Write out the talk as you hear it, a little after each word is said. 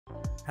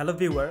Hello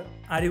viewer,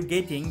 are you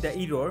getting the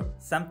error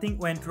 "something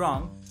went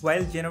wrong"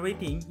 while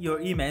generating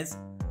your image?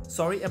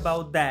 Sorry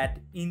about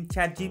that in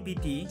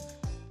ChatGPT.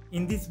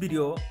 In this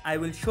video, I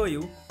will show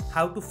you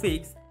how to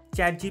fix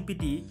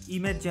ChatGPT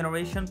image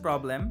generation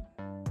problem.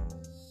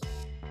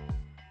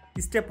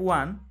 Step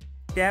 1.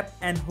 Tap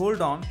and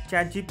hold on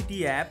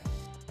ChatGPT app.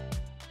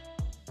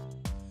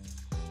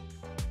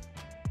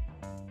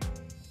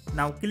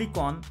 Now click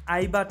on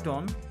I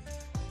button.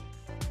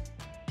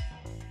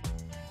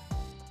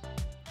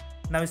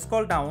 Now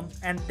scroll down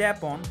and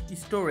tap on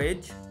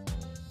storage.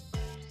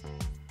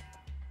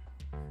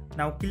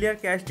 Now clear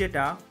cache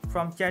data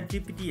from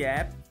ChatGPT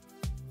app.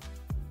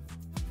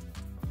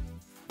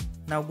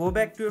 Now go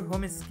back to your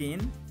home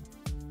screen.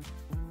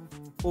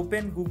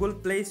 Open Google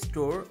Play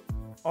Store,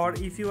 or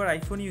if you are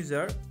iPhone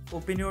user,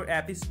 open your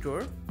App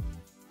Store.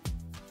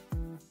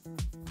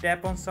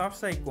 Tap on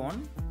search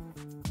icon.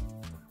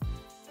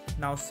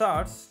 Now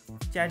search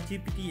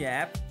ChatGPT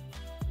app.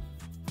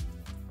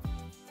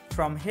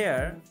 From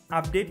here,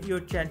 update your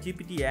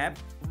ChatGPT app.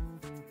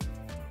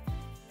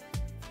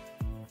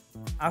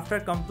 After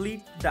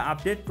complete the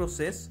update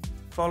process,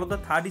 follow the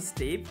third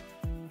step.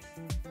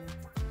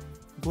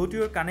 Go to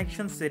your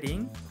connection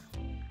setting.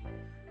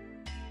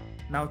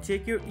 Now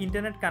check your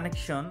internet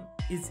connection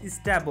is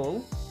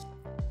stable.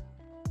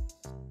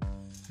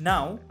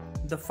 Now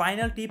the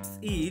final tips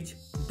is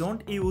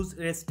don't use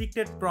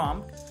restricted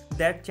prompt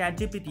that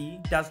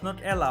ChatGPT does not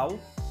allow,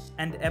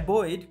 and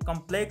avoid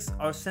complex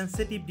or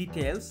sensitive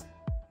details.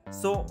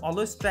 So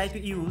always try to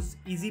use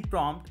easy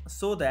prompt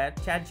so that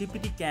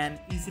ChatGPT can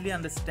easily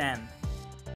understand.